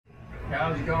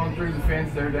Cows are going through the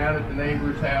fence. They're down at the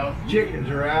neighbor's house. Chickens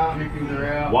are out. Chickens are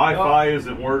out. Wi-Fi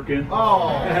isn't working. Oh,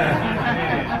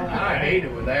 Man, I hate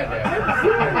it when that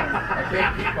happens. I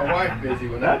can't keep my wife busy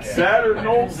when that That's happens. sadder than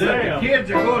old the Sam.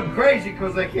 kids are going crazy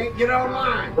because they can't get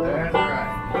online. That's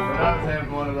right. But I was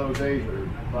having one of those days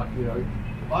where, you know,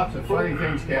 lots of funny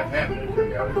things kept happening to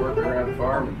me. I was working around the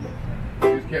farm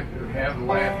and just kept having a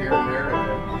laugh here and there.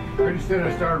 And pretty soon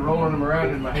I started rolling them around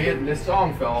in my head, and this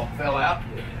song fell out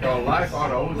called "Life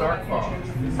on Ozark Farm."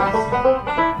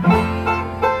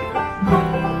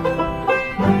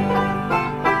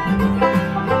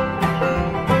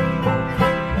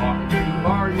 Walking through the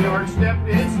barnyard, stepped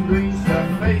in some green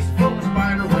stuff, face full of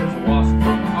spider webs, a wasp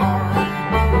from the arm.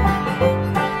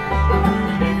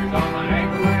 Fingers on my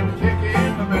ankle and a tick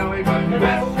in my belly, but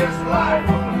that's just life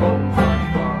on the Ozark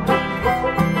farm.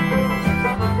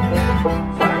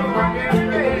 So I work every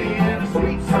day in a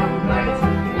sweet summer place.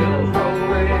 Billows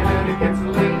roll in and it gets a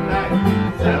little night.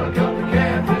 Sell a couple of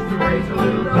calves just to raise a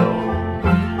little dough.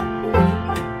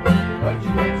 But you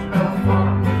can't spell a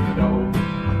farm with the dough.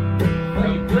 Well,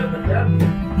 you flip it, doesn't you?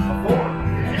 A farm.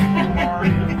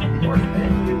 Or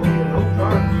maybe we can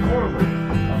Ozark farmer.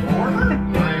 A farmer?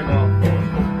 I am a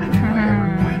farmer.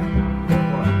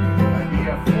 What? I'd be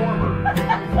a former.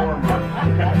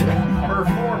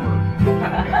 Performer.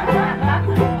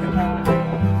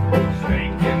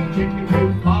 Steak and chicken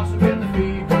coop, possum in the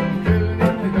feed, coon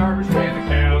in the garbage can, the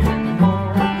cows in the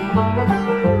corn.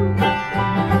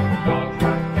 Dogs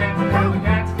got the cats, tail the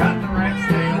cats, got the rats,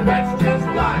 tail. That's just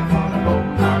life on a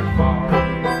Ozark farm.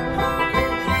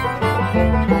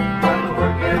 Gotta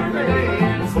work every day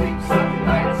and sleep some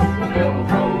nights. The bills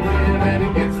roll in and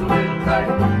it gets a little tight.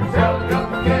 Sell a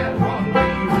couple of cats, want to be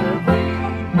with me.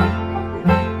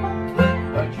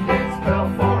 But you can't spell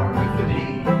farm with an E.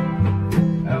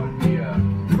 That would be a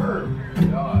verb.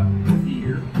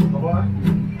 Ear. What?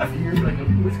 Ear like a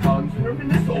Wisconsin or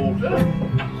Minnesota.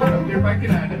 Up there by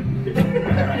Canada.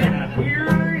 Here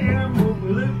I am, over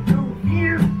little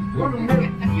here. Gonna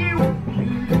make you.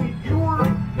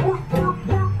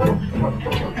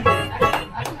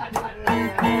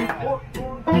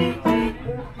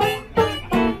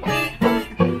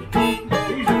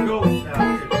 These are goats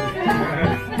out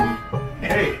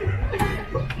Hey,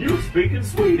 you were speaking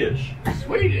Swedish.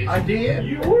 Swedish. here. I did.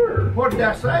 You were. What did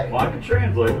I say? Well, I can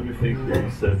translate. Let me think here.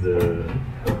 You said,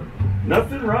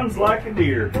 nothing runs like a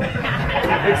deer,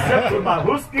 except for my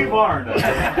Husqvarna.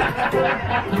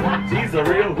 She's a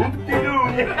real hoop-de-doo.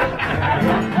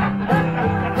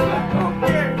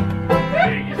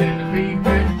 Eggs in the beef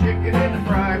pan, chicken in the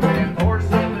fry pan, horse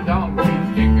in the donkey,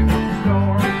 chicken in the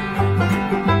store.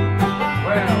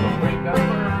 Well, wake up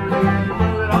early and do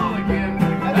it all again.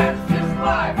 That's just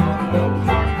life on the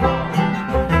Ozark farm.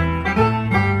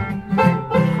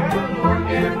 Work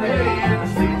every day and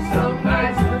sleep some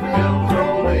nights. The bills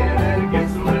roll in and it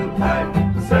gets a little tight.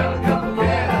 Sell a couple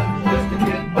calves just to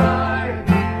get by.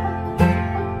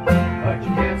 But you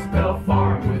can't spell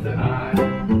farm with an I.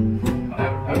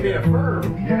 That'd be a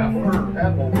firm. Yeah, firm.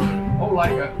 Oh,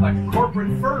 like a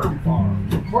corporate firm farm.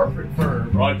 Corporate firm.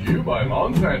 Brought to you by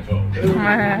Monsanto.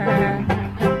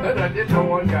 And I did know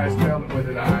one guy spelled it with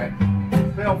an I.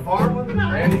 Spell farm with an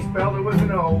I. And he spelled it with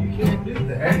an O. You can't do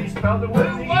that. And he spelled it with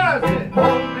an E. Who was it?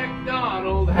 Old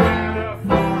MacDonald had a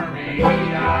farm,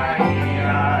 E-I-E.